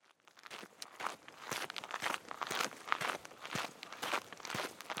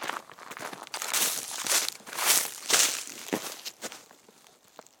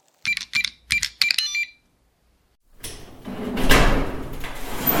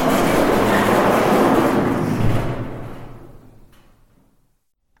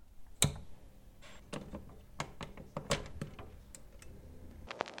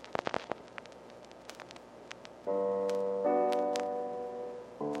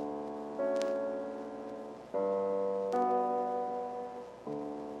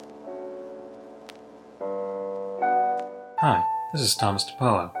This is Thomas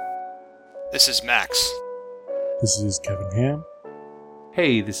DePaulo. This is Max. This is Kevin Ham.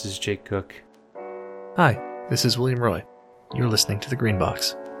 Hey, this is Jake Cook. Hi, this is William Roy. You're listening to The Green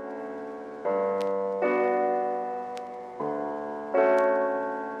Box.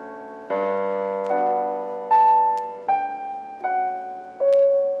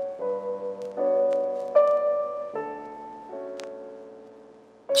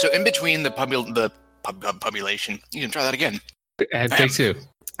 So in between the population, you can try that again. Take two.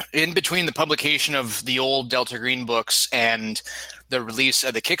 In between the publication of the old Delta Green books and the release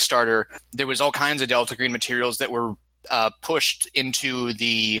of the Kickstarter, there was all kinds of Delta Green materials that were pushed into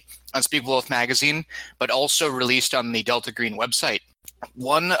the Unspeakable Oath magazine, but also released on the Delta Green website.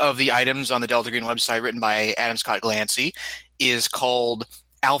 One of the items on the Delta Green website, written by Adam Scott Glancy, is called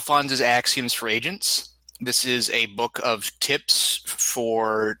Alphonse's Axioms for Agents. This is a book of tips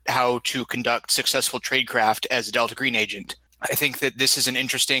for how to conduct successful tradecraft as a Delta Green agent. I think that this is an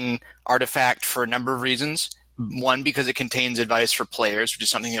interesting artifact for a number of reasons. One, because it contains advice for players, which is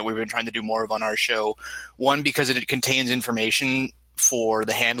something that we've been trying to do more of on our show. One, because it contains information for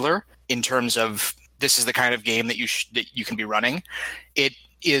the handler in terms of this is the kind of game that you can be running. It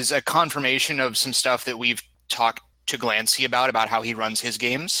is a confirmation of some stuff that we've talked to Glancy about how he runs his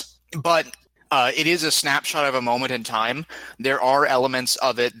games. But it is a snapshot of a moment in time. There are elements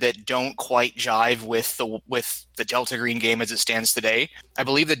of it that don't quite jive with the Delta Green game as it stands today. I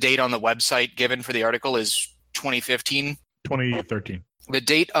believe the date on the website given for the article is 2015. 2013. The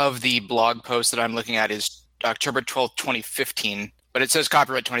date of the blog post that I'm looking at is October 12th, 2015. But it says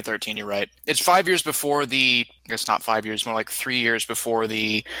copyright 2013, you're right. It's 5 years before I guess not 5 years, more like 3 years before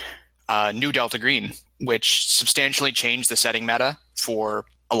the new Delta Green, which substantially changed the setting meta for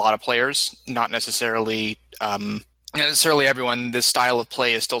a lot of players. Not necessarily everyone. This style of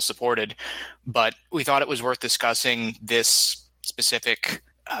play is still supported, but we thought it was worth discussing this specific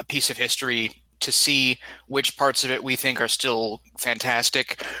piece of history to see which parts of it we think are still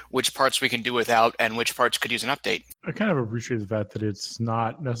fantastic, which parts we can do without, and which parts could use an update. I kind of appreciate the fact that it's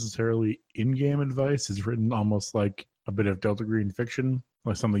not necessarily in-game advice. It's written almost like a bit of Delta Green fiction,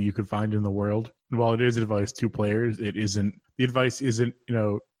 like something you could find in the world. And while it is advice to players, the advice isn't,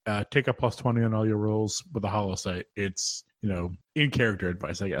 take a +20 on all your rolls with a hollow sight. It's, in-character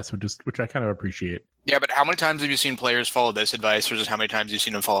advice, I guess, which I kind of appreciate. Yeah, but how many times have you seen players follow this advice versus how many times have you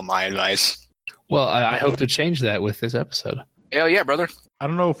seen them follow my advice? Well, I hope to change that with this episode. Hell yeah, brother. I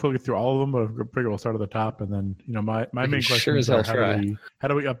don't know if we'll get through all of them, but I figure we'll start at the top. And then, my main question is how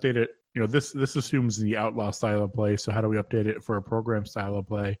do we update it? This assumes the outlaw style of play. So how do we update it for a program style of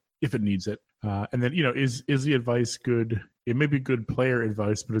play if it needs it? And then, is the advice good? It may be good player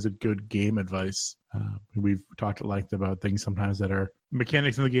advice, but is it good game advice? We've talked at length about things sometimes that are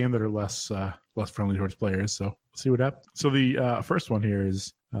mechanics in the game that are less friendly towards players. So we'll see what happens. So the first one here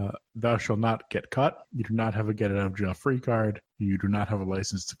is thou shalt not get caught. You do not have a get out of jail free card. You do not have a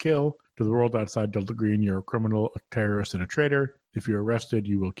license to kill. To the world outside Delta Green, you're a criminal, a terrorist, and a traitor. If you're arrested,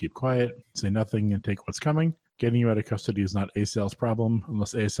 you will keep quiet, say nothing, and take what's coming. Getting you out of custody is not ASL's problem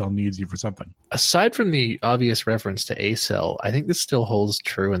unless ASL needs you for something. Aside from the obvious reference to ASL, I think this still holds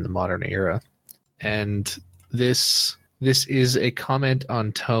true in the modern era. And this is a comment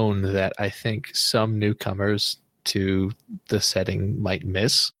on tone that I think some newcomers to the setting might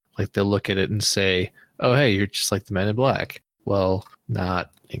miss. Like they'll look at it and say, oh, hey, you're just like the Men in Black. Well,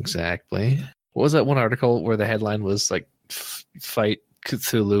 not exactly. What was that one article where the headline was like, fight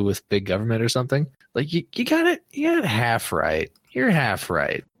Cthulhu with big government or something? Like you got it half right. You're half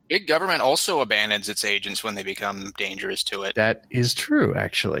right. Big government also abandons its agents when they become dangerous to it. That is true,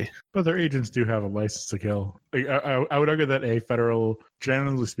 actually. But their agents do have a license to kill. I would argue that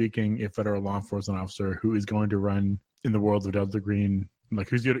generally speaking, a federal law enforcement officer who is going to run in the world of Delta Green, like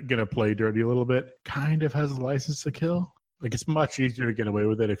who's going to play dirty a little bit, kind of has a license to kill. Like it's much easier to get away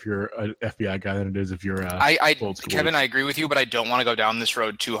with it if you're an FBI guy than it is if you're Kevin, I agree with you, but I don't want to go down this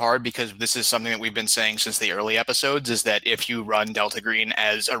road too hard because this is something that we've been saying since the early episodes is that if you run Delta Green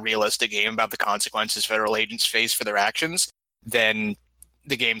as a realistic game about the consequences federal agents face for their actions, then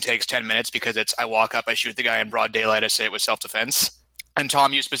the game takes 10 minutes because it's I walk up, I shoot the guy in broad daylight, I say it was self-defense. And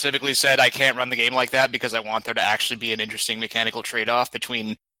Tom, you specifically said I can't run the game like that because I want there to actually be an interesting mechanical trade-off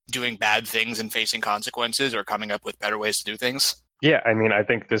between doing bad things and facing consequences or coming up with better ways to do things. Yeah, I mean, I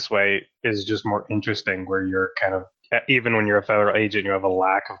think this way is just more interesting where you're kind of, even when you're a federal agent, you have a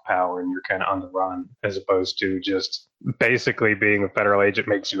lack of power and you're kind of on the run as opposed to just basically being a federal agent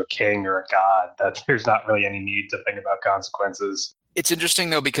makes you a king or a god, that there's not really any need to think about consequences. It's interesting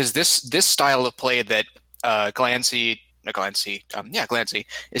though, because this style of play that Glancy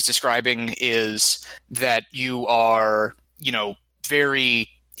is describing is that you are, very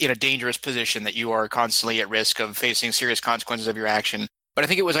in a dangerous position, that you are constantly at risk of facing serious consequences of your action. But I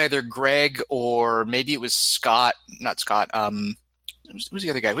think it was either Greg or maybe it was Scott, not Scott. Who's the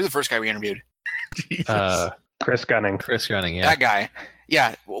other guy? Who's the first guy we interviewed? Chris Gunning. Chris Gunning, yeah. That guy.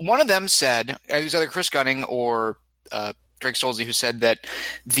 Yeah. One of them said, it was either Chris Gunning or Drake Stolze, who said that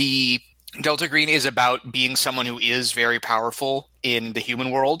the Delta Green is about being someone who is very powerful in the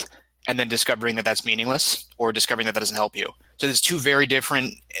human world and then discovering that that's meaningless, or discovering that that doesn't help you. So there's two very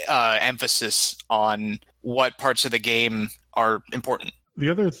different emphasis on what parts of the game are important. The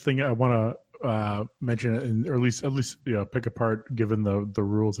other thing I want to mention, or at least pick apart, given the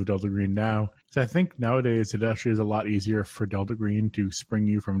rules of Delta Green now, is I think nowadays it actually is a lot easier for Delta Green to spring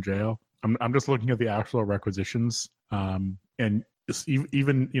you from jail. I'm just looking at the actual requisitions, and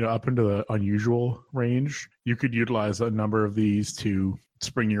even up into the unusual range, you could utilize a number of these to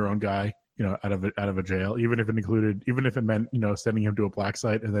spring your own guy out of a jail, even if it meant sending him to a black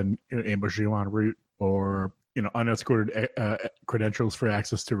site and then ambushing him en route, or unescorted credentials for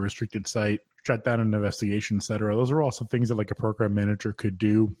access to a restricted site, shut down an investigation, etc. Those are also things that like a program manager could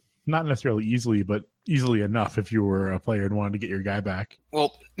do, not necessarily easily, but easily enough if you were a player and wanted to get your guy back.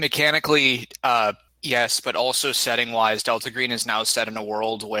 Well, mechanically, yes, but also setting-wise, Delta Green is now set in a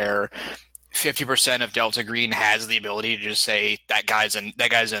world where 50% of Delta Green has the ability to just say, that guy's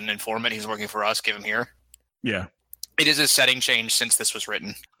an informant, he's working for us, give him here. Yeah. It is a setting change since this was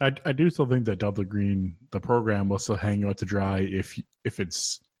written. I do still think that Delta Green, the program, will still hang you out to dry if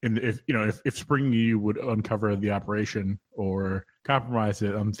springing you would uncover the operation or compromise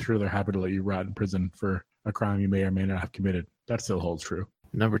it. I'm sure they're happy to let you rot in prison for a crime you may or may not have committed. That still holds true.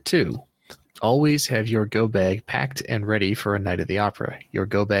 Number 2, always have your go bag packed and ready for a night at the opera. Your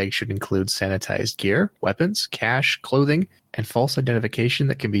go bag should include sanitized gear, weapons, cash, clothing, and false identification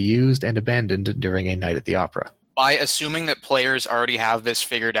that can be used and abandoned during a night at the opera. By assuming that players already have this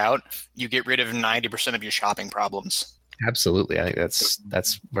figured out, you get rid of 90% of your shopping problems. Absolutely. I think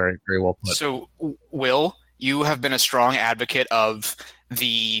that's very, very well put. So, Will, you have been a strong advocate of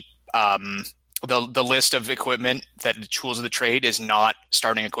the list of equipment, that the tools of the trade is not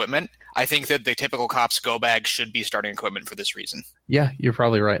starting equipment. I think that the typical cop's go bag should be starting equipment for this reason. Yeah, you're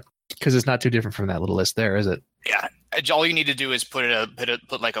probably right. Because it's not too different from that little list there, is it? Yeah. All you need to do is put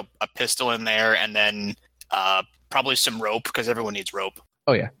like a pistol in there, and then probably some rope, because everyone needs rope.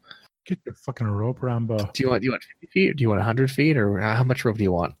 Oh, yeah. Get your fucking rope, Rambo. Do you want 50 feet? Or do you want 100 feet? Or how much rope do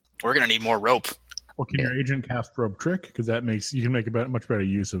you want? We're going to need more rope. Well, can your agent cast rope trick? Because you can make a much better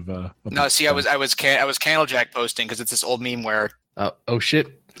use of. No, see, I was Candlejack posting because it's this old meme where. Oh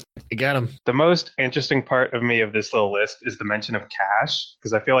shit! You got him. The most interesting part of me of this little list is the mention of cash,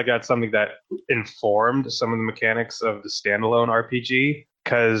 because I feel like that's something that informed some of the mechanics of the standalone RPG.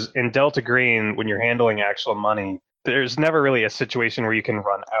 Because in Delta Green, when you're handling actual money, there's never really a situation where you can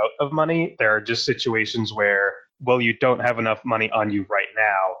run out of money. There are just situations where, well, you don't have enough money on you right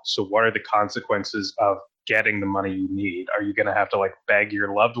now. So what are the consequences of getting the money you need? Are you going to have to beg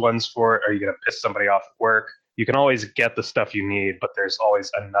your loved ones for it? Are you going to piss somebody off at work? You can always get the stuff you need, but there's always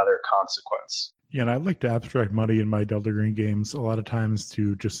another consequence. Yeah, and I like to abstract money in my Delta Green games a lot of times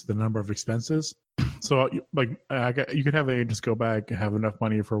to just the number of expenses. So, you could have agents go back and have enough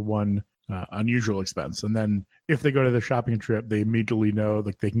money for one unusual expense, and then if they go to the shopping trip, they immediately know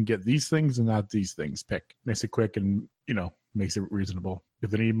they can get these things and not these things. Pick makes it quick and makes it reasonable.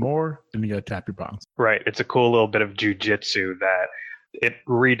 If they need more, then you got to tap your bonds. Right. It's a cool little bit of jujitsu that it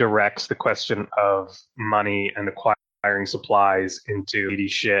redirects the question of money and acquiring supplies into needy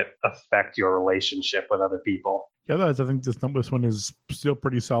shit affect your relationship with other people. Yeah, I think this one is still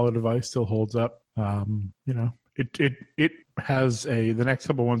pretty solid advice, still holds up. It has the next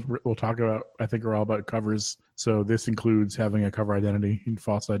couple ones we'll talk about, I think, are all about covers. So this includes having a cover identity and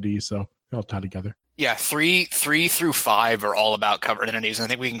false ID. So they all tie together. Yeah, 3 through 5 are all about cover identities. And I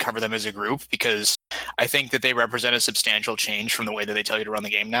think we can cover them as a group because I think that they represent a substantial change from the way that they tell you to run the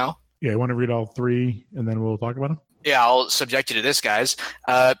game now. Yeah, I want to read all 3 and then we'll talk about them. Yeah, I'll subject you to this, guys.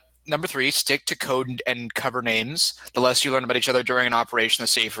 Number 3, stick to code and cover names. The less you learn about each other during an operation, the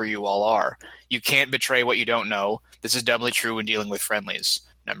safer you all are. You can't betray what you don't know. This is doubly true when dealing with friendlies.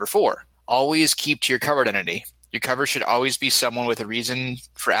 Number 4, always keep to your cover identity. Your cover should always be someone with a reason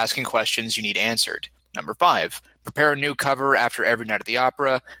for asking questions you need answered. Number 5, prepare a new cover after every night at the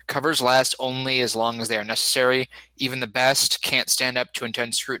opera. Covers last only as long as they are necessary. Even the best can't stand up to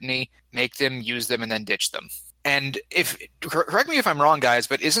intense scrutiny. Make them, use them, and then ditch them. And correct me if I'm wrong, guys,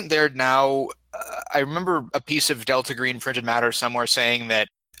 but isn't there now, I remember a piece of Delta Green printed matter somewhere saying that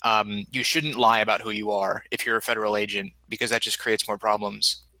you shouldn't lie about who you are if you're a federal agent because that just creates more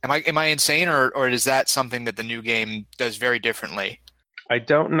problems. Am I insane, or is that something that the new game does very differently? I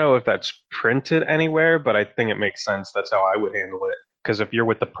don't know if that's printed anywhere, but I think it makes sense. That's how I would handle it. Because if you're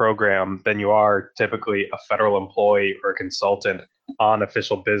with the program, then you are typically a federal employee or a consultant on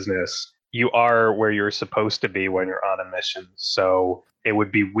official business. You are where you're supposed to be when you're on a mission. So it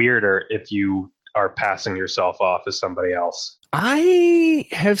would be weirder if you are passing yourself off as somebody else. I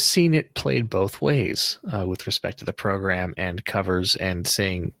have seen it played both ways with respect to the program and covers and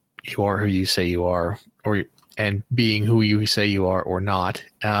saying you are who you say you are, and being who you say you are or not.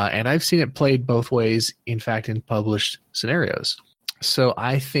 And I've seen it played both ways, in fact, in published scenarios. So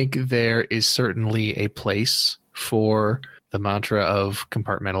I think there is certainly a place for the mantra of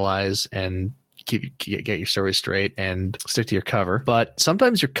compartmentalize and get your story straight and stick to your cover. But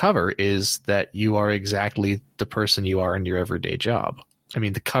sometimes your cover is that you are exactly the person you are in your everyday job. I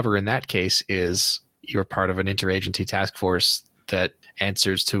mean, the cover in that case is you're part of an interagency task force that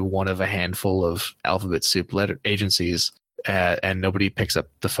answers to one of a handful of alphabet soup letter agencies, and nobody picks up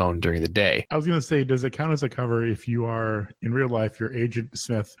the phone during the day. I was going to say, does it count as a cover if you are, in real life, you're Agent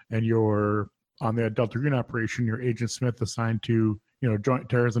Smith and you're on the Delta Green operation, you're Agent Smith assigned to, Joint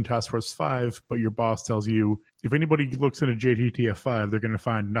Terrorism Task Force 5, but your boss tells you, if anybody looks into JTTF 5, they're going to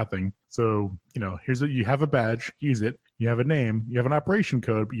find nothing. So, you have a badge, use it. You have a name, you have an operation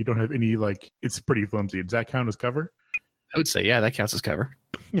code, but you don't have any, it's pretty flimsy. Does that count as cover? I would say, yeah, that counts as cover.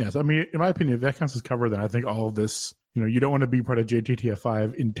 Yes. I mean, in my opinion, if that counts as cover, then I think all of this, you don't want to be part of JTTF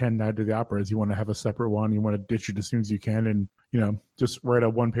 5 in 10 Night of the Operas. You want to have a separate one. You want to ditch it as soon as you can and, just write a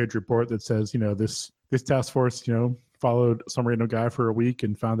one-page report that says, this task force, followed some random guy for a week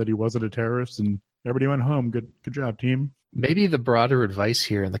and found that he wasn't a terrorist and everybody went home. Good job, team. Maybe the broader advice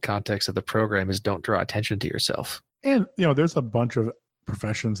here in the context of the program is don't draw attention to yourself. And, there's a bunch of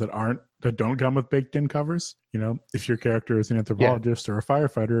professions that don't come with baked in covers. If your character is an anthropologist or a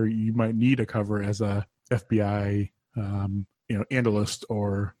firefighter, you might need a cover as a FBI analyst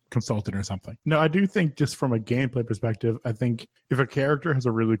or consultant or something. No, I do think just from a gameplay perspective, I think if a character has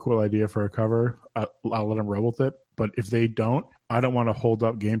a really cool idea for a cover, I'll let them roll with it. But if they don't, I don't want to hold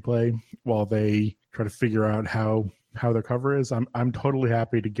up gameplay while they try to figure out how their cover is. I'm totally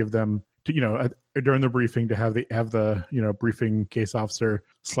happy to give them during the briefing to have the briefing case officer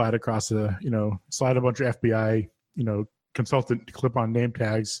slide across slide a bunch of FBI consultant clip on name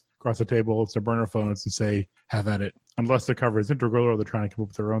tags across the table to burner phones and say, have at it. Unless the cover is integral or they're trying to come up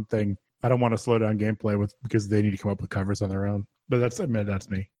with their own thing. I don't want to slow down gameplay because they need to come up with covers on their own. But that's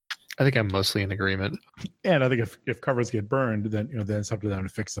me. I think I'm mostly in agreement. And I think if covers get burned, then then it's up to them to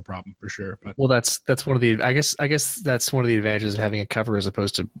fix the problem for sure. But well, that's one of the I guess that's one of the advantages of having a cover as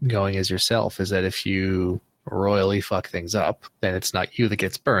opposed to going as yourself, is that if you royally fuck things up, then it's not you that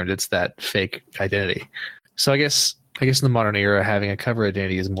gets burned, it's that fake identity. So I guess in the modern era, having a cover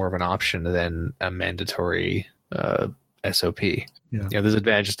identity is more of an option than a mandatory SOP. Yeah. There's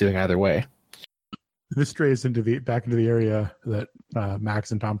advantages doing either way. This strays back into the area that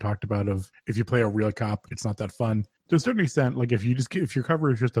Max and Tom talked about of if you play a real cop, it's not that fun. To a certain extent, if your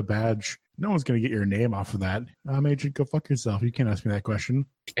cover is just a badge, no one's going to get your name off of that. Agent, go fuck yourself. You can't ask me that question.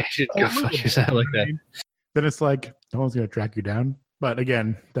 Agent, go fuck yourself like that. Then it's like, no one's going to track you down. But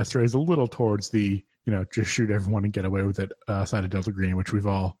again, that strays a little towards the, just shoot everyone and get away with it side of Delta Green, which we've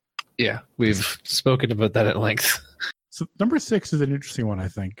spoken about that at length. So number 6 is an interesting one, I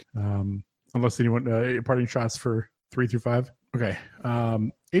think. Unless anyone parting shots for 3 through 5. Okay.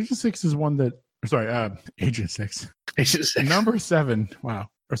 Agent 6 is one that. Agent 6. Agent 6. Number 7. Wow.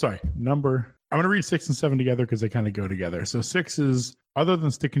 I'm going to read 6 and 7 together because they kind of go together. So 6 is, other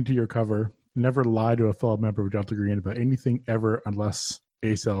than sticking to your cover, never lie to a fellow member of Delta Green about anything ever unless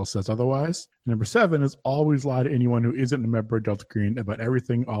ACEL says otherwise. Number 7 is always lie to anyone who isn't a member of Delta Green about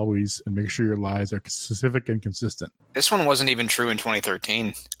everything always, and make sure your lies are specific and consistent. This one wasn't even true in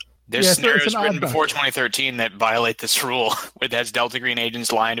 2013. There's scenarios written before 2013 that violate this rule, where that's Delta Green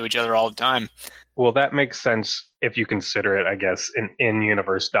agents lying to each other all the time. Well, that makes sense if you consider it, I guess, an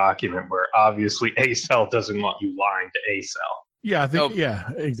in-universe document where obviously ACEL doesn't want you lying to ACEL. Yeah, I think,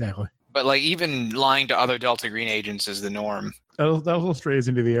 exactly. But even lying to other Delta Green agents is the norm. That also strays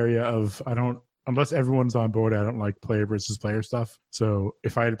into the area of, unless everyone's on board, I don't like player versus player stuff. So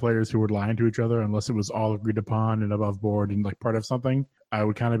if I had players who were lying to each other, unless it was all agreed upon and above board and part of something, I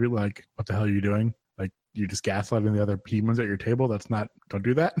would kind of be like, what the hell are you doing? You're just gaslighting the other humans at your table. Don't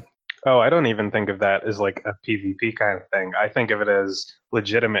do that. Oh, I don't even think of that as a PvP kind of thing. I think of it as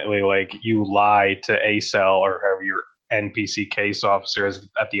legitimately you lie to ACEL or however your NPC case officer is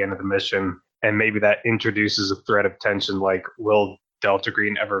at the end of the mission. And maybe that introduces a threat of tension, will Delta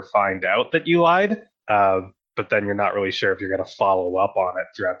Green ever find out that you lied? But but then you're not really sure if you're going to follow up on it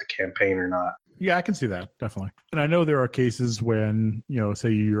throughout the campaign or not. Yeah, I can see that, definitely. And I know there are cases when,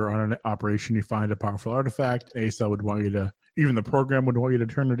 say you're on an operation, you find a powerful artifact, ASL would want you to, even the program would want you to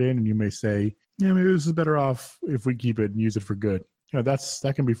turn it in, and you may say, yeah, maybe this is better off if we keep it and use it for good.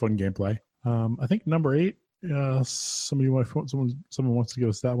 That can be fun gameplay. I think number 8, someone wants to give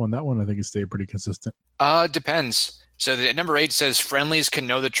us that one. That one I think has stayed pretty consistent. Depends. So the number 8 says friendlies can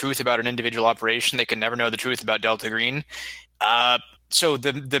know the truth about an individual operation. They can never know the truth about Delta Green. So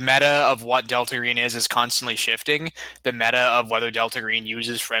the meta of what Delta Green is constantly shifting. The meta of whether Delta Green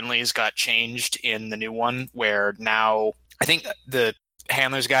uses friendlies got changed in the new one, where now I think the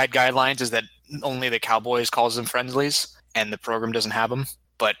Handler's Guide guidelines is that only the Cowboys calls them friendlies, and the program doesn't have them.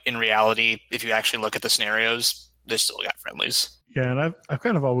 But in reality, if you actually look at the scenarios, they still got friendlies. Yeah, and I've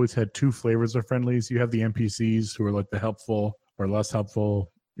kind of always had 2 flavors of friendlies. You have the NPCs who are like the helpful or less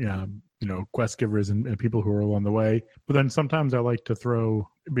helpful, quest givers and people who are along the way. But then sometimes I like to throw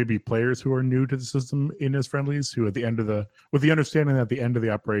maybe players who are new to the system in as friendlies, who at the end of with the understanding that at the end of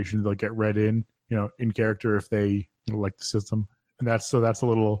the operation they'll get read in character if they like the system. And that's a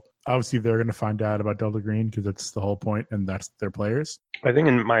little, obviously they're going to find out about Delta Green because that's the whole point, and that's their players. I think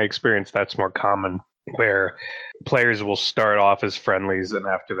in my experience that's more common, where players will start off as friendlies and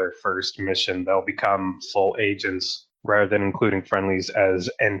after their first mission they'll become full agents rather than including friendlies as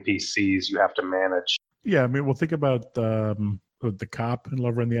NPCs you have to manage. Yeah, I mean, we'll think about the cop in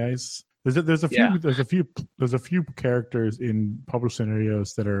Lover in the Ice. There's a few characters in published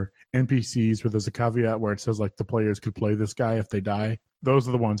scenarios that are NPCs where there's a caveat where it says like the players could play this guy if they die. Those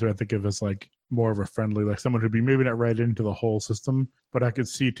are the ones that I think of as like more of a friendly, like someone who'd be maybe not read into the whole system, but I could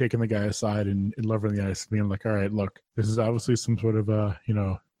see taking the guy aside in Lover in the Ice, being like, all right, look, this is obviously some sort of a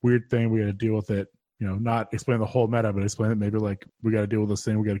weird thing. We got to deal with it. Not explain the whole meta, but explain it maybe like we got to deal with this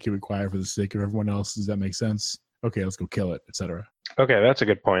thing. We got to keep it quiet for the sake of everyone else. Does that make sense? Okay, let's go kill it, etc. Okay, that's a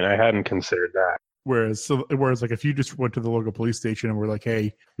good point. I hadn't considered that. Whereas like if you just went to the local police station and were like,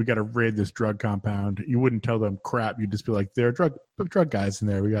 hey, we got to raid this drug compound, you wouldn't tell them crap. You'd just be like, there are drug guys in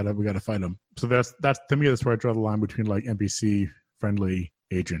there. We gotta fight them. So that's to me, that's where I draw the line between like NPC friendly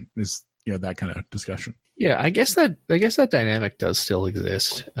agent is that kind of discussion. Yeah, I guess that dynamic does still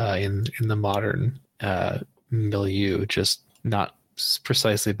exist in the modern milieu, just not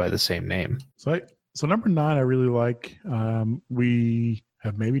precisely by the same name. So number 9, I really like. We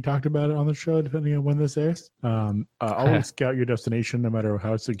have maybe talked about it on the show, depending on when this airs. Always scout your destination, no matter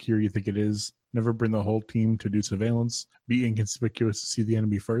how secure you think it is. Never bring the whole team to do surveillance. Be inconspicuous to see the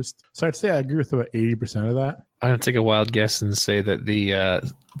enemy first. So I'd say I agree with about 80% of that. I'm gonna take a wild guess and say that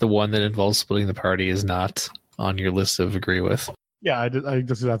the one that involves splitting the party is not on your list of agree with. Yeah,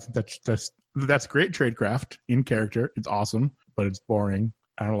 that's great tradecraft in character. It's awesome, but it's boring.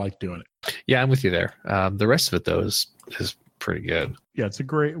 I don't like doing it. Yeah, I'm with you there. The rest of it though is pretty good. Yeah, it's a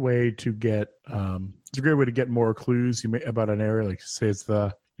great way to get more clues about an area. Like say it's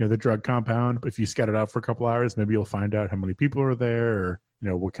the drug compound. If you scout it out for a couple hours, maybe you'll find out how many people are there, or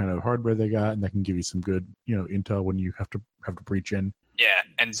what kind of hardware they got, and that can give you some good intel when you have to breach in. Yeah,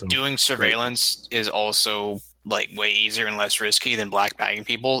 and doing surveillance is also like way easier and less risky than black bagging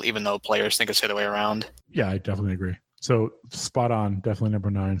people, even though players think it's the other way around. Yeah, I definitely agree. So spot on, definitely number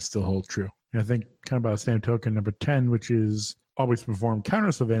 9 still holds true. And I think kind of by the same token, number 10, which is always perform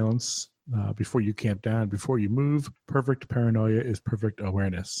counter surveillance before you camp down, before you move. Perfect paranoia is perfect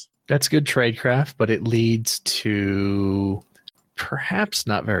awareness. That's good tradecraft, but it leads to perhaps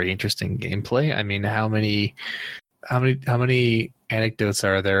not very interesting gameplay. I mean, how many anecdotes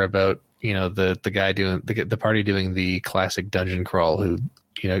are there about the guy doing the party doing the classic dungeon crawl who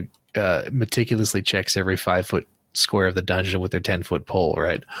meticulously checks every 5-foot square of the dungeon with their 10-foot pole,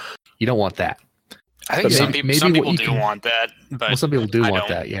 right? You don't want that. I think some people do want that, but some people do want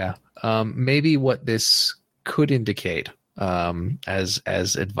that. Yeah. Maybe what this could indicate, as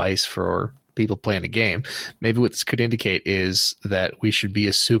advice for people playing a game, maybe what this could indicate is that we should be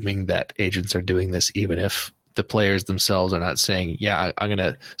assuming that agents are doing this, even if the players themselves are not saying, "Yeah, I'm going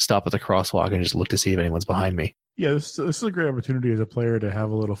to stop at the crosswalk and just look to see if anyone's behind me." Yeah, this is a great opportunity as a player to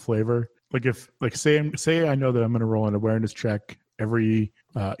have a little flavor. Like say I know that I'm going to roll an awareness check every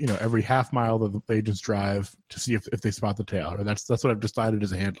half mile that the agents drive to see if they spot the tail. Or that's what I've decided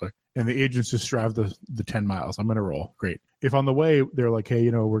as a handler. And the agents just drive the 10 miles. I'm going to roll. Great. If on the way they're like, hey,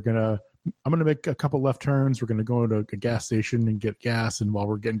 we're going to I'm going to make a couple left turns. We're going to go to a gas station and get gas. And while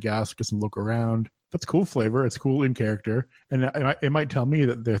we're getting gas, get some look around. That's cool flavor. It's cool in character. And it might tell me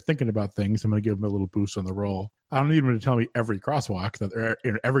that they're thinking about things. I'm going to give them a little boost on the roll. I don't need them to tell me every crosswalk that they're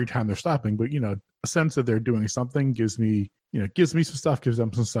every time they're stopping, but a sense that they're doing something gives me some stuff, gives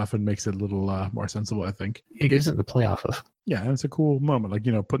them some stuff, and makes it a little more sensible, I think. It gives it to play off of. Yeah, and it's a cool moment, like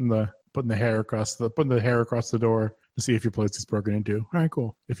putting the hair across the door to see if your place is broken into. All right,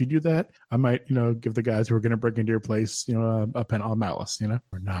 cool. If you do that, I might give the guys who are going to break into your place a pen on malice,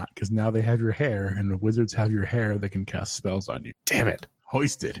 or not, because now they have your hair, and the wizards have your hair. They can cast spells on you. Damn it!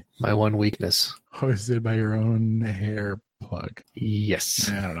 Hoisted. My one weakness. Hoisted by your own hair plug. Yes.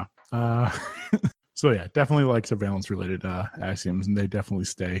 I don't know. So yeah, definitely like surveillance related axioms, and they definitely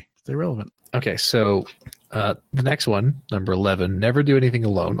stay relevant. Okay, so the next one, number 11, never do anything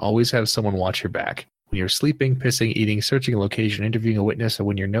alone. Always have someone watch your back. When you're sleeping, pissing, eating, searching a location, interviewing a witness, and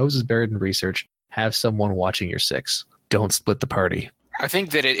when your nose is buried in research, have someone watching your six. Don't split the party. I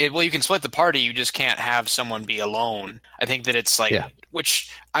think that you can split the party. You just can't have someone be alone. I think that it's like, which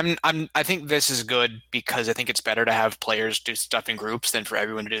I think this is good because I think it's better to have players do stuff in groups than for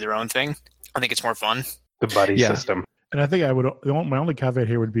everyone to do their own thing. I think it's more fun. The buddy system. And I think my only caveat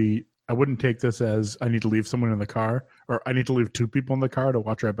here would be, I wouldn't take this as I need to leave someone in the car, or I need to leave two people in the car to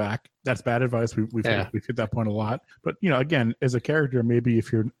watch our back. That's bad advice. We've hit that point a lot. But again, as a character, maybe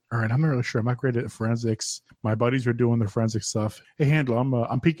if you're, all right, I'm not really sure. I'm not great at forensics. My buddies are doing their forensic stuff. Hey, handler,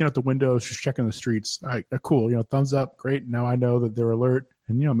 I'm peeking out the windows, just checking the streets. All right, cool. Thumbs up, great. Now I know that they're alert.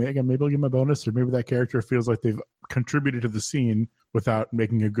 And maybe I'll give them a bonus, or maybe that character feels like they've contributed to the scene without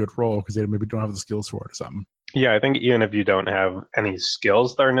making a good role because they maybe don't have the skills for it or something. Yeah, I think even if you don't have any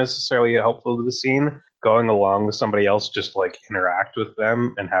skills that are necessarily helpful to the scene, going along with somebody else, just like interact with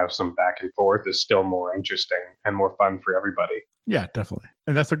them and have some back and forth is still more interesting and more fun for everybody. Yeah, definitely.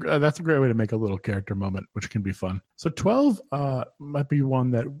 And that's a great way to make a little character moment, which can be fun. So 12 might be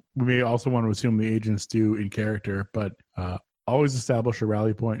one that we may also want to assume the agents do in character, but always establish a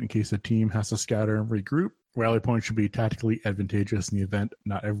rally point in case the team has to scatter and regroup. Rally point should be tactically advantageous in the event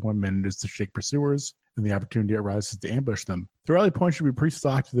not everyone manages to shake pursuers and the opportunity arises to ambush them. The rally point should be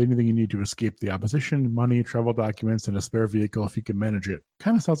pre-stocked with anything you need to escape the opposition: money, travel documents, and a spare vehicle if you can manage it.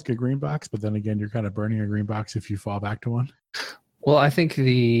 Kind of sounds like a green box, but then again, you're kind of burning a green box if you fall back to one. Well, I think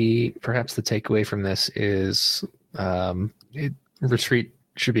perhaps the takeaway from this is retreat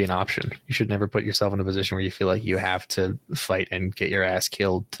should be an option. You should never put yourself in a position where you feel like you have to fight and get your ass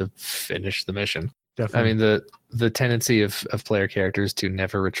killed to finish the mission. Definitely. I mean, the tendency of player characters to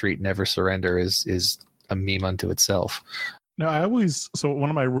never retreat, never surrender is a meme unto itself. No, so one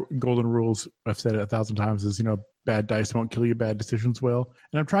of my golden rules, I've said it 1,000 times, is, bad dice won't kill you, bad decisions will.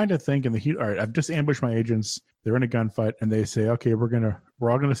 And I'm trying to think in the heat. All right, I've just ambushed my agents. They're in a gunfight and they say, okay, we're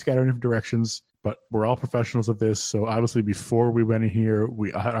all going to scatter in different directions, but we're all professionals at this. So obviously before we went in here,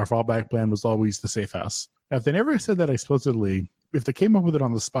 our fallback plan was always the safe house. Now, if they never said that explicitly, if they came up with it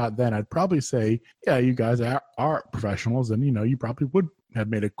on the spot, then I'd probably say, yeah, you guys are professionals, and you probably would have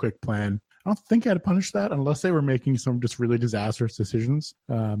made a quick plan. I don't think I'd punish that unless they were making some just really disastrous decisions.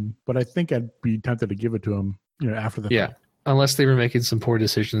 But I think I'd be tempted to give it to them, after the fact. Unless they were making some poor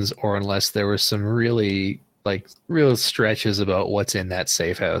decisions, or unless there were some really real stretches about what's in that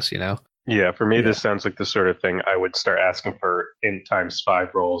safe house. Yeah, for me, this sounds like the sort of thing I would start asking for in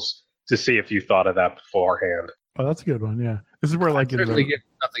 ×5 rolls to see if you thought of that beforehand. Oh, that's a good one. Yeah, this is where I certainly get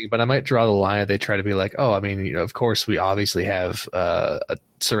nothing, but I might draw the line. They try to be like, oh, I mean, of course, we obviously have a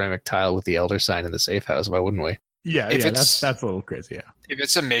ceramic tile with the elder sign in the safe house. Why wouldn't we? Yeah, that's a little crazy. Yeah, if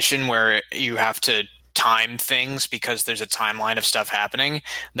it's a mission where you have to time things because there's a timeline of stuff happening,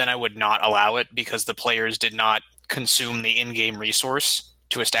 then I would not allow it because the players did not consume the in-game resource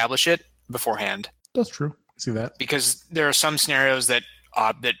to establish it beforehand. That's true. See that? Because there are some scenarios that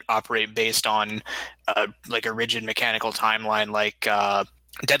operate based on a rigid mechanical timeline, like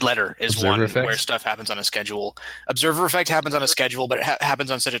Dead Letter is Observer one effect. Where stuff happens on a schedule. Observer Effect happens on a schedule, but it happens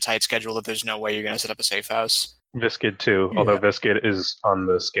on such a tight schedule that there's no way you're going to set up a safe house. Viscid too, although Viscid is on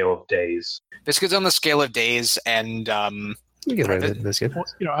the scale of days. Viscid's on the scale of days, and you get away with Viscid.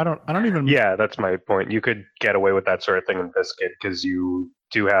 I don't even. Yeah, that's my point. You could get away with that sort of thing in Viscid because you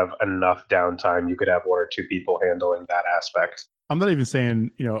do have enough downtime. You could have one or two people handling that aspect. I'm not even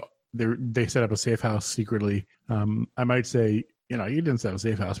saying, they set up a safe house secretly. I might say, you didn't set up a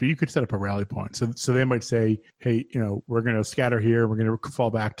safe house, but you could set up a rally point. So they might say, hey, we're going to scatter here. We're going to fall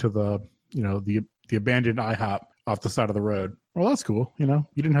back to the abandoned IHOP off the side of the road. Well, that's cool. You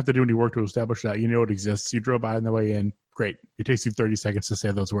didn't have to do any work to establish that. It exists. You drove by on the way in. Great. It takes you 30 seconds to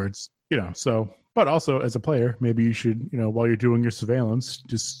say those words. So But also, as a player, maybe you should, while you're doing your surveillance,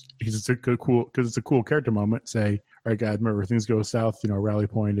 just because it's a cool character moment, say, all right, guys, remember, if things go south, rally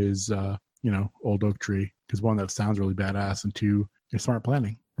point is, Old Oak Tree. Because one, that sounds really badass, and two, you're smart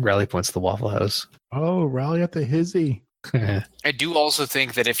planning. Rally point's the Waffle House. Oh, rally at the hizzy. I do also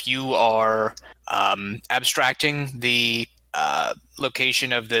think that if you are abstracting the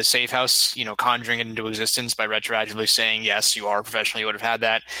location of the safe house, conjuring it into existence by retroactively saying, yes, you are professional, you would have had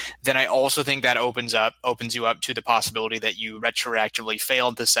that, then I also think that opens you up to the possibility that you retroactively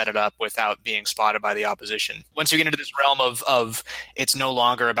failed to set it up without being spotted by the opposition. Once you get into this realm of it's no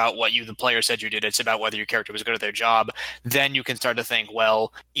longer about what you, the player, said you did, it's about whether your character was good at their job, then you can start to think,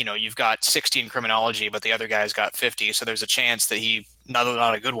 well, you've got 60 in criminology, but the other guy's got 50, so there's a chance that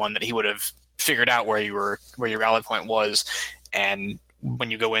not a good one, that he would have figured out where your rally point was, and when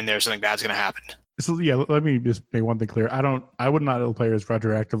you go in there, something bad's going to happen. So yeah, let me just make one thing clear. I would not let players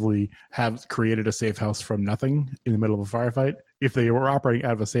retroactively have created a safe house from nothing in the middle of a firefight. If they were operating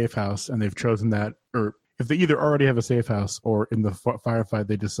out of a safe house and they've chosen that, or if they either already have a safe house or in the firefight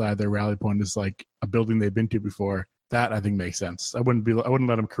they decide their rally point is like a building they've been to before, that I think makes sense. I wouldn't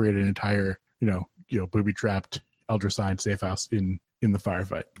let them create an entire booby trapped Elder Sign safe house in the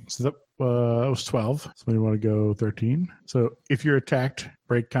firefight. So that was 12. Somebody want to go 13? So if you're attacked,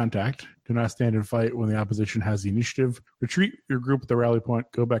 break contact. Do not stand and fight when the opposition has the initiative. Retreat your group at the rally point.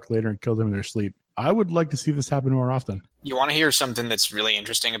 Go back later and kill them in their sleep. I would like to see this happen more often. You want to hear something that's really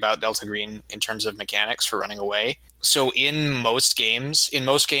interesting about Delta Green in terms of mechanics for running away? So in most games,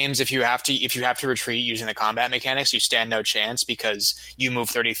 if you have to retreat using the combat mechanics, you stand no chance because you move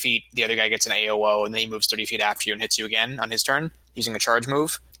 30 feet, the other guy gets an AOO, and then he moves 30 feet after you and hits you again on his turn using a charge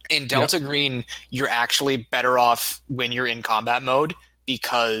move. In Delta Green, you're actually better off when you're in combat mode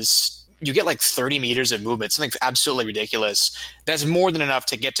because you get like 30 meters of movement, something absolutely ridiculous. That's more than enough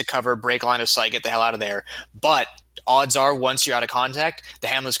to get to cover, break line of sight, get the hell out of there. But odds are, once you're out of contact, the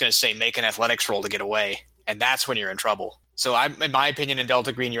Hamlet's going to say, make an athletics roll to get away. And that's when you're in trouble. So in my opinion, in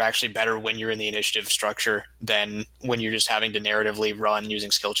Delta Green, you're actually better when you're in the initiative structure than when you're just having to narratively run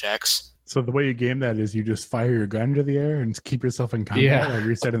using skill checks. So the way you game that is you just fire your gun into the air and keep yourself in combat while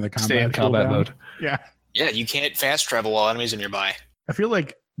resetting the combat. Stay in combat mode. Yeah. Yeah, you can't fast travel while enemies are nearby. I feel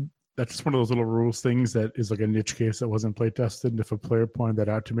like that's just one of those little rules things that is like a niche case that wasn't play tested. If a player pointed that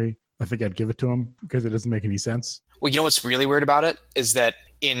out to me, I think I'd give it to him because it doesn't make any sense. Well, you know what's really weird about it is that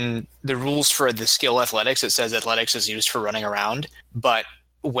in the rules for the skill athletics, it says athletics is used for running around. But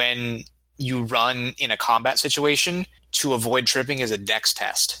when you run in a combat situation, to avoid tripping is a dex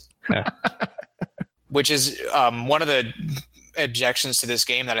test. Which is one of the objections to this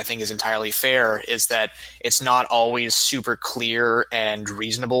game that I think is entirely fair is that it's not always super clear and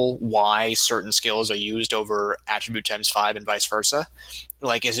reasonable why certain skills are used over attribute times 5 and vice versa.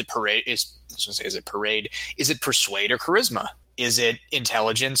 Like, is it parade? Is it persuade or charisma? Is it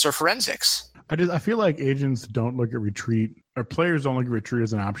intelligence or forensics? I feel like agents don't look at retreat, or players don't look at retreat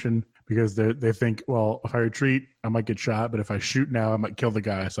as an option because they think, well, if I retreat, I might get shot, but if I shoot now, I might kill the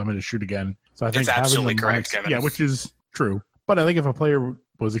guy, so I'm going to shoot again. So I think it's absolutely correct, Kevin. Yeah, which is true. But I think if a player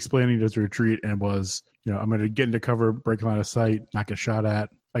was explaining his retreat and was, I'm going to get into cover, break line of sight, not get shot at,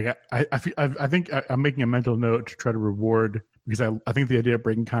 like I think I'm making a mental note to try to reward, because I think the idea of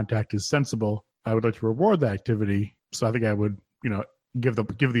breaking contact is sensible. I would like to reward that activity, so I think I would, give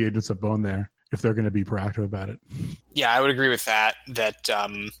the agents a bone there if they're going to be proactive about it. Yeah, I would agree with that. That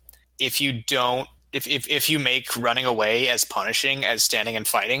if you make running away as punishing as standing and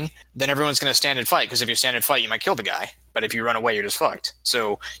fighting, then everyone's going to stand and fight, because if you stand and fight, you might kill the guy. But if you run away, you're just fucked.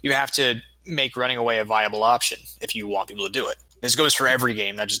 So you have to make running away a viable option if you want people to do it. This goes for every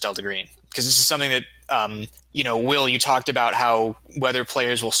game, not just Delta Green. Because this is something that, Will, you talked about how whether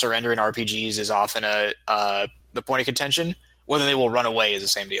players will surrender in RPGs is often the point of contention. Whether they will run away is the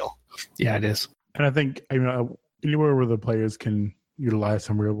same deal. Yeah, it is. And I think, anywhere where the players can utilize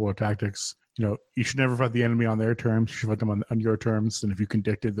some real world tactics, you should never fight the enemy on their terms. You should fight them on your terms. And if you can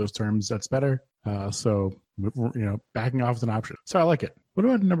dictate those terms, that's better. So backing off is an option. So I like it. What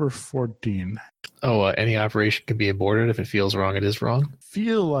about number 14? Any operation can be aborted if it feels wrong. It is wrong.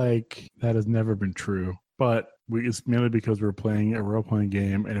 Feel like that has never been true, but it's mainly because we're playing a role-playing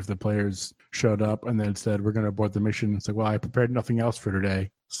game, and if the players showed up and then said, we're going to abort the mission, it's like, well, I prepared nothing else for today.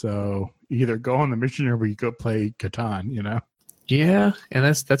 So either go on the mission or we go play Catan, Yeah, and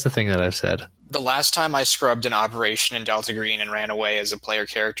that's the thing that I've said. The last time I scrubbed an operation in Delta Green and ran away as a player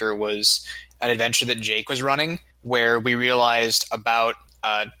character was an adventure that Jake was running, where we realized about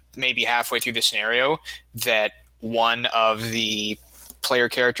maybe halfway through the scenario that one of the player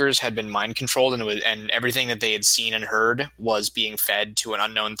characters had been mind controlled, and everything that they had seen and heard was being fed to an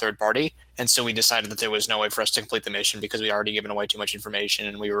unknown third party. And so we decided that there was no way for us to complete the mission because we already given away too much information,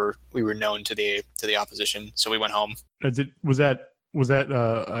 and we were known to the opposition. So we went home. Was that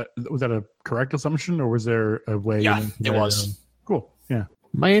a correct assumption, or was there a way? Yeah, it was. Cool. Yeah.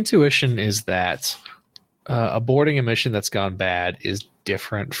 My intuition is that aborting a mission that's gone bad is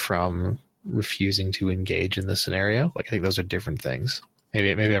different from refusing to engage in the scenario. Like, I think those are different things.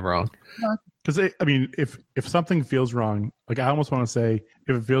 Maybe I'm wrong. Because I mean, if something feels wrong, like I almost want to say,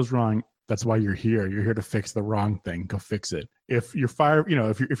 if it feels wrong, that's why you're here. You're here to fix the wrong thing. Go fix it. If you're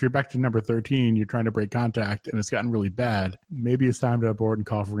if you're back to number 13, you're trying to break contact and it's gotten really bad, maybe it's time to abort and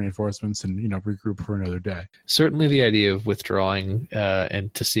call for reinforcements and regroup for another day. Certainly, the idea of withdrawing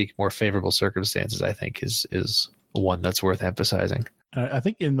and to seek more favorable circumstances, I think, is one that's worth emphasizing. I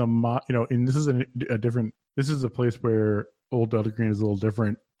think in the this is a place where old Delta Green is a little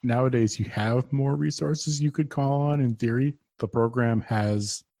different. Nowadays, you have more resources you could call on. In theory, the program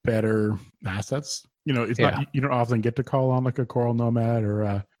has better assets. It's not, you don't often get to call on like a Coral Nomad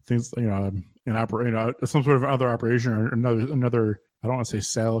or things, some sort of other operation or another. I don't want to say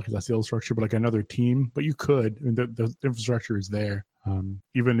cell because that's the old structure, but like another team. But you could, and the infrastructure is there.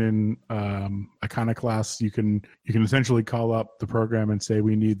 Even in Iconoclast, you can essentially call up the program and say,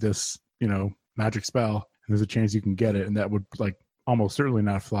 we need this, magic spell, and there's a chance you can get it, and that would like almost certainly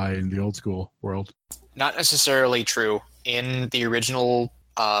not fly in the old school world. Not necessarily true. In the original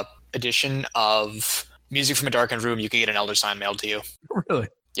edition of Music from a Darkened Room, you could get an Elder Sign mailed to you. Really?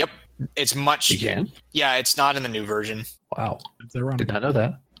 Yep. It's much. You can? Yeah, it's not in the new version. Wow. Did not know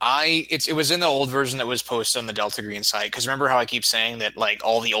that. It was in the old version that was posted on the Delta Green site. Because remember how I keep saying that like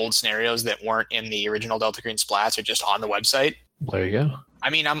all the old scenarios that weren't in the original Delta Green splats are just on the website? There you go. I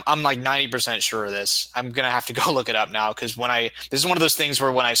mean, I'm like 90% sure of this. I'm gonna have to go look it up now because this is one of those things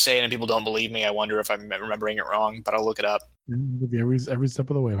where when I say it and people don't believe me, I wonder if I'm remembering it wrong. But I'll look it up. Every step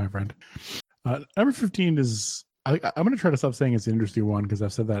of the way, my friend. Number 15 is. I'm going to try to stop saying it's an industry one because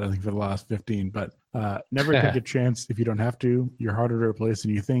I've said that I think for the last 15. But never take a chance if you don't have to. You're harder to replace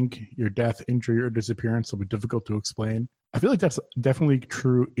than you think. Your death, injury, or disappearance will be difficult to explain. I feel like that's definitely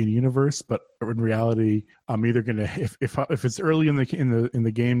true in universe, but in reality, I'm either going to if it's early in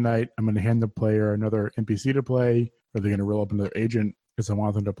the game night, I'm going to hand the player another NPC to play, or they're going to roll up another agent because I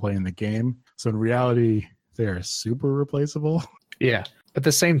want them to play in the game. So in reality, they are super replaceable. Yeah. At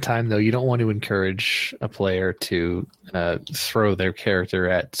the same time, though, you don't want to encourage a player to throw their character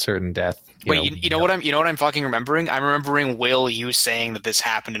at certain death. You know what I'm fucking remembering? I'm remembering Will, you saying that this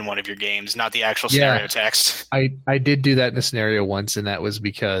happened in one of your games, not the actual scenario text. I did do that in a scenario once, and that was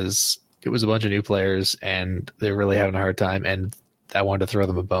because it was a bunch of new players and they were really having a hard time, and I wanted to throw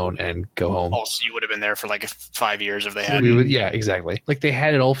them a bone and go home. Oh, so you would have been there for like 5 years if they had. Yeah, exactly. Like they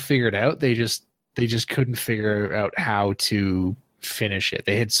had it all figured out. They just couldn't figure out how to finish it.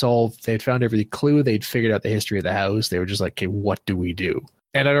 They had found every clue. They'd figured out the history of the house. They were just like, okay, what do we do?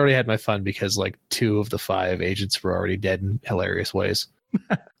 And I'd already had my fun because like 2 of the 5 agents were already dead in hilarious ways.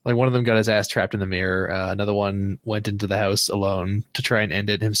 Like one of them got his ass trapped in the mirror. Another one went into the house alone to try and end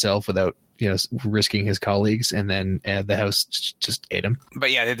it himself without risking his colleagues, and then the house just ate him.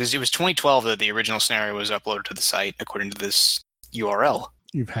 But yeah, it was 2012 that the original scenario was uploaded to the site according to this URL.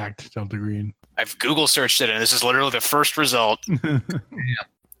 You've hacked Delta Green. I've Google searched it, and this is literally the first result. Yeah.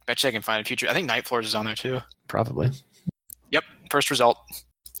 Bet you I can find a future. I think Night Floors is on there too. Probably. Yep, first result,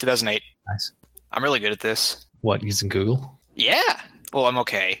 2008. Nice. I'm really good at this. What, using Google? Yeah. Well, I'm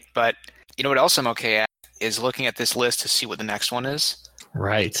okay. But you know what else I'm okay at is looking at this list to see what the next one is.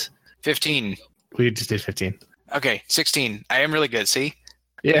 Right. 15. We just did 15. Okay, 16. I am really good, see?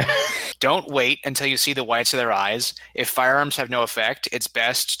 Yeah. Don't wait until you see the whites of their eyes. If firearms have no effect, it's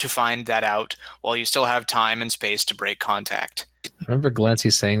best to find that out while you still have time and space to break contact. I remember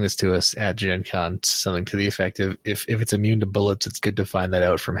Glancy saying this to us at Gen Con, something to the effect of, if it's immune to bullets, it's good to find that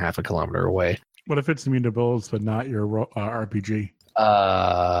out from half a kilometer away. What if it's immune to bullets but not your RPG?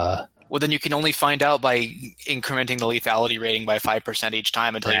 Well, then you can only find out by incrementing the lethality rating by 5% each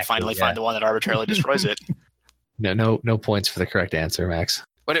time until you finally find the one that arbitrarily destroys it. No points for the correct answer, Max.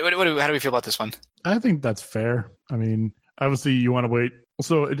 How do we feel about this one? I think that's fair. I mean, obviously you want to wait.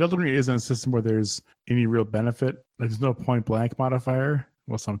 So Delta Green isn't a system where there's any real benefit. Like, there's no point blank modifier,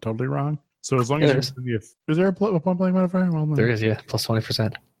 unless I'm totally wrong. So as long as is there a point blank modifier? Well, no. There is, yeah, plus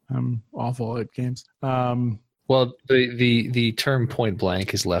 20%. I'm awful at games. Well, the term point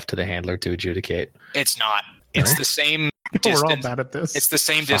blank is left to the handler to adjudicate. It's not. It's the same distance. We're all bad at this. It's the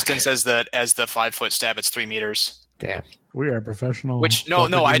same distance as the 5-foot stab. It's 3 meters. Damn. We are professional. Which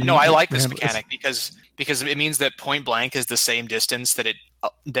I like this mechanic because it means that point blank is the same distance that it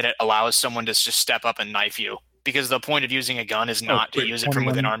allows someone to just step up and knife you. Because the point of using a gun is not to use it from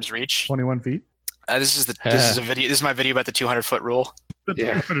within arm's reach. 21 feet. This is a video. This is my video about the 200-foot rule.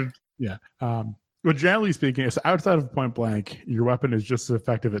 Yeah. Well, generally speaking, it's outside of point blank. Your weapon is just as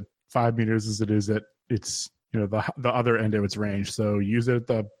effective at 5 meters as it is at its the other end of its range. So use it at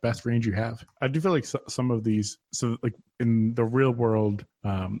the best range you have. I do feel like some of these, so like in the real world,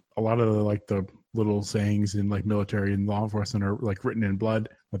 a lot of the little sayings in like military and law enforcement are like written in blood.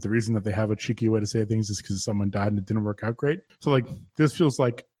 But the reason that they have a cheeky way to say things is because someone died and it didn't work out great. So like this feels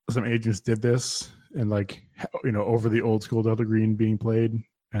like some agents did this and like over the old school Delta Green being played,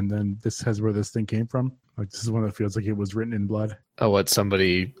 and then this has where this thing came from. Like this is one that feels like it was written in blood. Oh, what,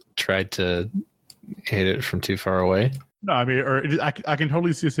 somebody tried to hit it from too far away? No, I mean, I can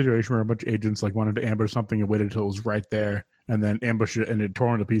totally see a situation where a bunch of agents like wanted to ambush something and waited until it was right there, and then ambush it and it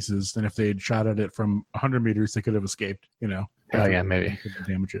tore into pieces. And if they had shot at it from 100 meters, they could have escaped. Oh yeah, maybe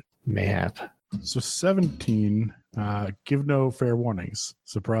damage it. Mayhap. So 17, give no fair warnings.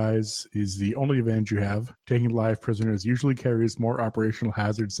 Surprise is the only advantage you have. Taking live prisoners usually carries more operational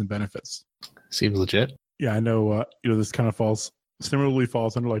hazards than benefits. Seems legit. Yeah, I know. This kind of similarly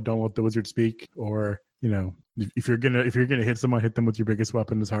falls under like don't let the wizard speak, or if you're gonna hit someone, hit them with your biggest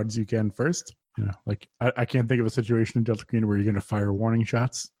weapon as hard as you can first. Like I can't think of a situation in Delta Green where you're gonna fire warning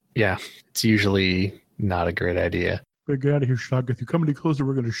shots. Yeah, it's usually not a great idea. But get out of here, Shog. If you come any closer,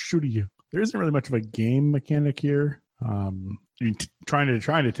 we're gonna shoot at you. There isn't really much of a game mechanic here. Trying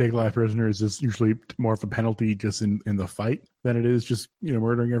to take live prisoners is usually more of a penalty just in the fight than it is just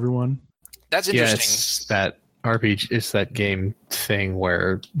murdering everyone. That's interesting. Yeah, it's that RPG. It's that game thing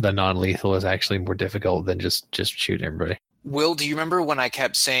where the non-lethal is actually more difficult than just shooting everybody. Will, do you remember when I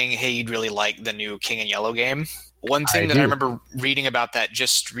kept saying, hey, you'd really like the new King and Yellow game? One thing I remember reading about that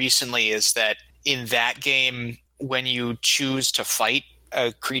just recently is that in that game, when you choose to fight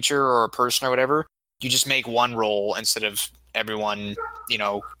a creature or a person or whatever, you just make one roll instead of everyone,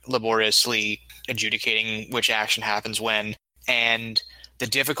 laboriously adjudicating which action happens when. And the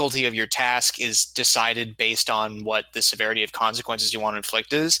difficulty of your task is decided based on what the severity of consequences you want to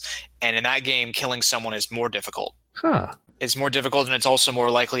inflict is. And in that game, killing someone is more difficult. Huh. It's more difficult, and it's also more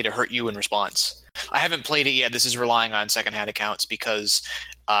likely to hurt you in response. I haven't played it yet. This is relying on secondhand accounts because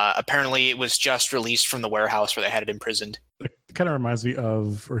apparently it was just released from the warehouse where they had it imprisoned. It kind of reminds me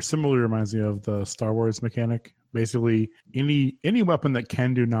of, or similarly reminds me of, the Star Wars mechanic. Basically, any weapon that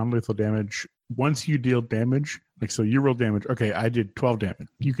can do non-lethal damage, once you deal damage, like so you roll damage, okay, I did 12 damage.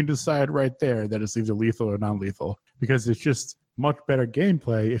 You can decide right there that it's either lethal or non-lethal, because it's just much better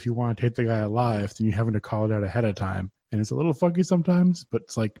gameplay if you want to hit the guy alive than you having to call it out ahead of time. And it's a little funky sometimes, but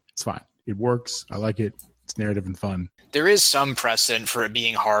it's fine. It works. I like it. It's narrative and fun. There is some precedent for it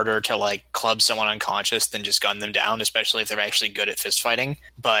being harder to like club someone unconscious than just gun them down, especially if they're actually good at fist fighting.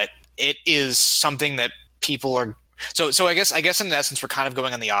 But it is something that people are. So I guess in essence we're kind of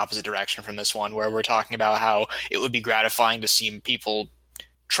going in the opposite direction from this one, where we're talking about how it would be gratifying to see people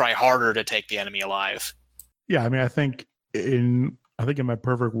try harder to take the enemy alive. Yeah, I mean, I think in my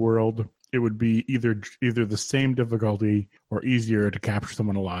perfect world, it would be either the same difficulty or easier to capture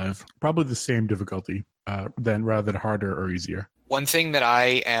someone alive. Probably the same difficulty, rather than harder or easier. One thing that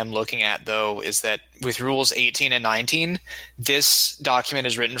I am looking at, though, is that with rules 18 and 19, this document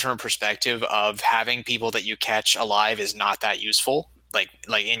is written from a perspective of having people that you catch alive is not that useful. Like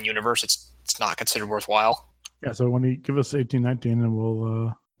in universe, it's not considered worthwhile. Yeah. So when you give us 18, 19, and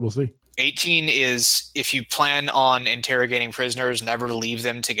we'll see. 18 is if you plan on interrogating prisoners, never leave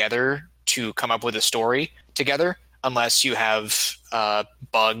them together to come up with a story together, unless you have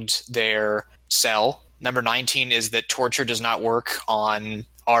bugged their cell. Number 19 is that torture does not work on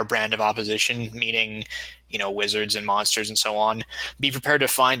our brand of opposition, meaning, wizards and monsters and so on. Be prepared to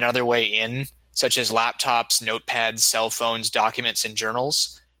find another way in, such as laptops, notepads, cell phones, documents, and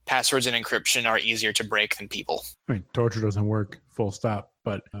journals. Passwords and encryption are easier to break than people. I mean, torture doesn't work, full stop.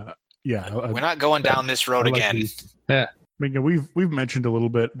 But yeah. We're not going down this road again. Yeah. I mean, we've mentioned a little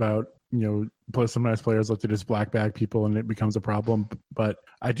bit about, sometimes players like to just black bag people and it becomes a problem. But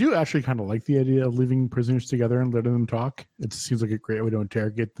I do actually kind of like the idea of leaving prisoners together and letting them talk. It seems like a great way to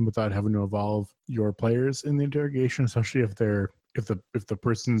interrogate them without having to involve your players in the interrogation, especially if the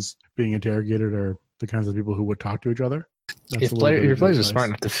persons being interrogated are the kinds of people who would talk to each other. If your players are smart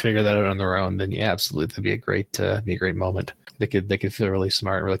enough to figure that out on their own, then yeah, absolutely, that'd be a great moment. They could feel really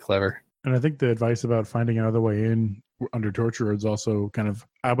smart, really clever. And I think the advice about finding another way in under torture is also kind of,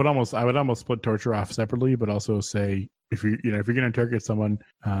 I would almost split torture off separately, but also say if you're going to interrogate someone,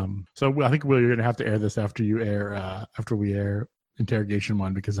 so I think, Will, you're going to have to air this after we air interrogation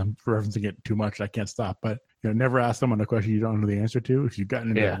one, because I'm referencing it too much. I can't stop. But never ask someone a question you don't know the answer to. If you've gotten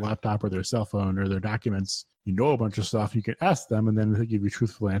into their laptop or their cell phone or their documents, a bunch of stuff, you can ask them, and then they give you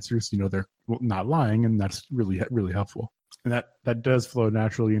truthful answers. They're not lying, and that's really, really helpful. And that does flow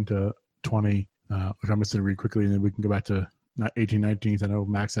naturally into 20, which I'm just going to read quickly, and then we can go back to 18, 19. I know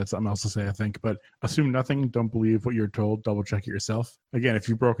Max had something else to say, I think. But assume nothing. Don't believe what you're told. Double check it yourself. Again, if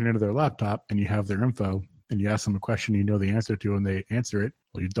you've broken into their laptop and you have their info, and you ask them a question you know the answer to, and they answer it,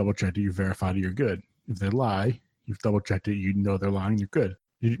 well, you've double-checked it, you've verified it, you're good. If they lie, you've double-checked it, you know they're lying, you're good.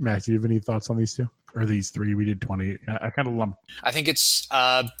 Max, do you have any thoughts on these two? Or these three? We did 20. I kind of lumped. I think it's,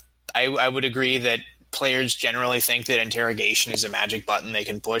 I would agree that players generally think that interrogation is a magic button they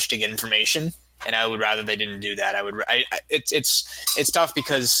can push to get information, and I would rather they didn't do that. It's tough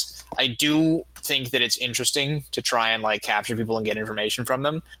because I do think that it's interesting to try and capture people and get information from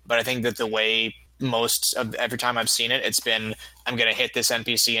them, but I think that the way most of every time I've seen it, it's been, I'm going to hit this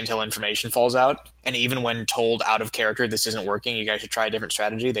NPC until information falls out. And even when told out of character, this isn't working, you guys should try a different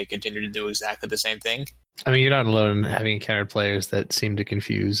strategy, they continue to do exactly the same thing. I mean, you're not alone in having encountered players that seem to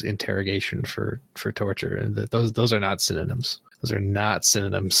confuse interrogation for torture, and those are not synonyms. Those are not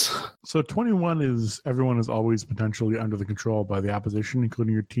synonyms. So 21 is everyone is always potentially under the control by the opposition,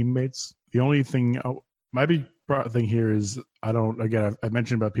 including your teammates. The only thing, my big thing here is I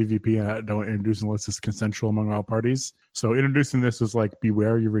mentioned about PvP, and I don't introduce unless it's consensual among all parties. So introducing this is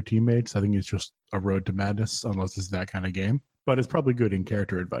beware of your teammates. I think it's just a road to madness unless it's that kind of game. But it's probably good in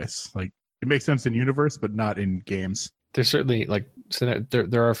character advice. It makes sense in universe, but not in games. There's certainly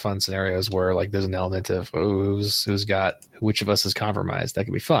there are fun scenarios where there's an element of which of us is compromised. That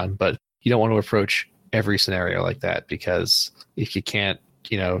can be fun, but you don't want to approach every scenario like that, because if you can't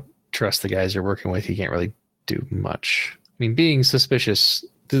trust the guys you're working with, you can't really do much. I mean, being suspicious,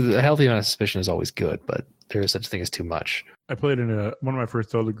 a healthy amount of suspicion is always good, but there is such a thing as too much. I played in one of my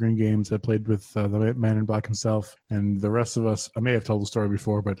first Delta Green games. I played with the man in black himself, and the rest of us, I may have told the story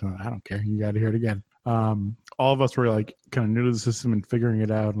before, but I don't care. You got to hear it again. All of us were kind of new to the system and figuring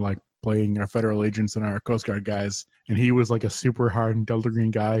it out, and playing our federal agents and our Coast Guard guys. And he was a super hard Delta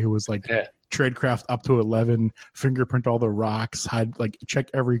Green guy who was tradecraft up to 11, fingerprint all the rocks, hide, check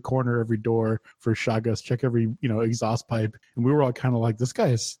every corner, every door for shotguns, check every exhaust pipe. And we were all kind of this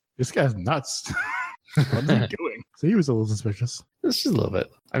guy's nuts. What's he doing? So he was a little suspicious. This is a little bit.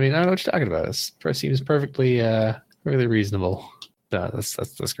 I mean, I don't know what you're talking about. This seems perfectly really reasonable. No,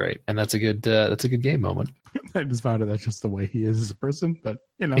 that's great, and that's a good game moment. I just found out that's just the way he is as a person, but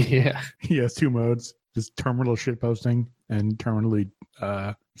yeah, he has two modes: just terminal shitposting and terminally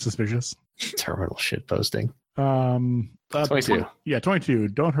suspicious. Terminal shitposting. 22. 22.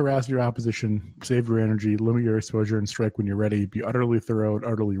 Don't harass your opposition. Save your energy. Limit your exposure and strike when you're ready. Be utterly thorough and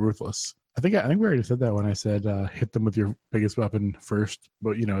utterly ruthless. I think we already said that when I said hit them with your biggest weapon first,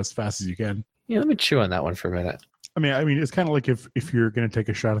 but as fast as you can. Yeah, let me chew on that one for a minute. I mean, it's kind of like if you're going to take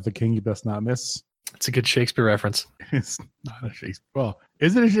a shot at the king, you best not miss. It's a good Shakespeare reference. It's not a Shakespeare. Well,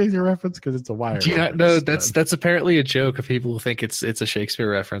 is it a Shakespeare reference? Because it's a Wire. Yeah, no, that's apparently a joke of people who think it's a Shakespeare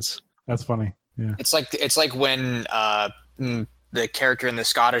reference. That's funny. Yeah. It's like when the character in the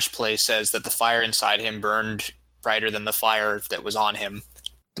Scottish play says that the fire inside him burned brighter than the fire that was on him.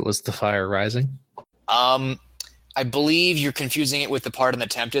 Was the fire rising? I believe you're confusing it with the part in the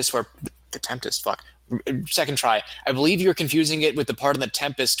Tempest where the Tempest. Second try. I believe you're confusing it with the part in the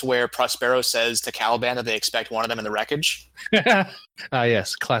Tempest where Prospero says to Caliban that they expect one of them in the wreckage.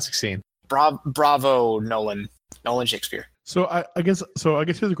 Yes, classic scene. Bravo, Nolan Shakespeare. So I guess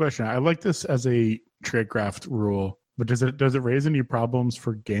here's the question. I like this as a tradecraft rule, but does it raise any problems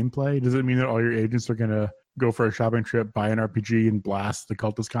for gameplay? Does it mean that all your agents are gonna go for a shopping trip, buy an RPG, and blast the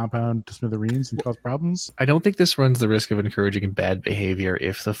cultist compound to smithereens and cause problems? I don't think this runs the risk of encouraging bad behavior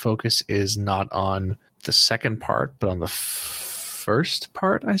if the focus is not on the second part, but on the first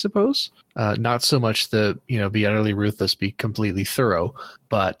part, I suppose. Not so much be utterly ruthless, be completely thorough,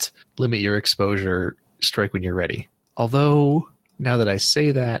 but limit your exposure, strike when you're ready. Although, now that I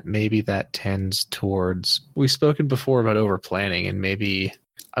say that, maybe that tends towards... We've spoken before about over-planning, and maybe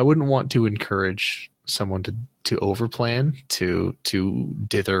I wouldn't want to encourage someone to overplan, to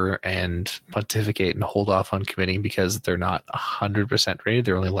dither and pontificate and hold off on committing because they're not 100% ready.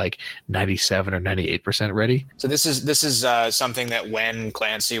 They're only 97 or 98% ready. So this is something that when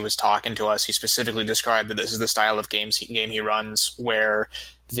Clancy was talking to us, he specifically described that this is the style of game he runs, where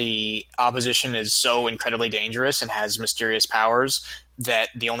the opposition is so incredibly dangerous and has mysterious powers that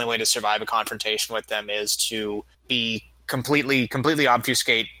the only way to survive a confrontation with them is to be completely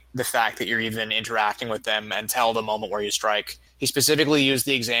obfuscate the fact that you're even interacting with them until the moment where you strike. He specifically used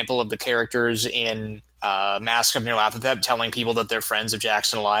the example of the characters in Mask of Nyarlathotep telling people that they're friends of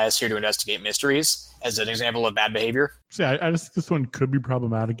Jackson Elias here to investigate mysteries as an example of bad behavior. So yeah, I just think this one could be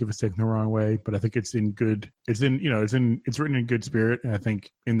problematic if it's taken the wrong way, but I think it's written in good spirit, and I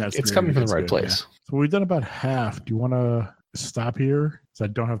think in that spirit, it's coming from the right good, place. Yeah. So we've done about half. Do you want to stop here? So I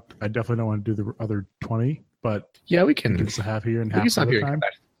definitely don't want to do the other 20, but yeah, we can. Give us a half here and we half can stop other here time.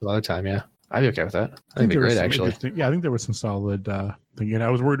 a lot of time. Yeah, I'd be okay with that. I think it'd be great, actually. Yeah, I think there was some solid thing. And I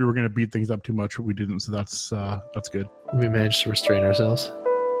was worried we were going to beat things up too much, but we didn't. So that's good. We managed to restrain ourselves.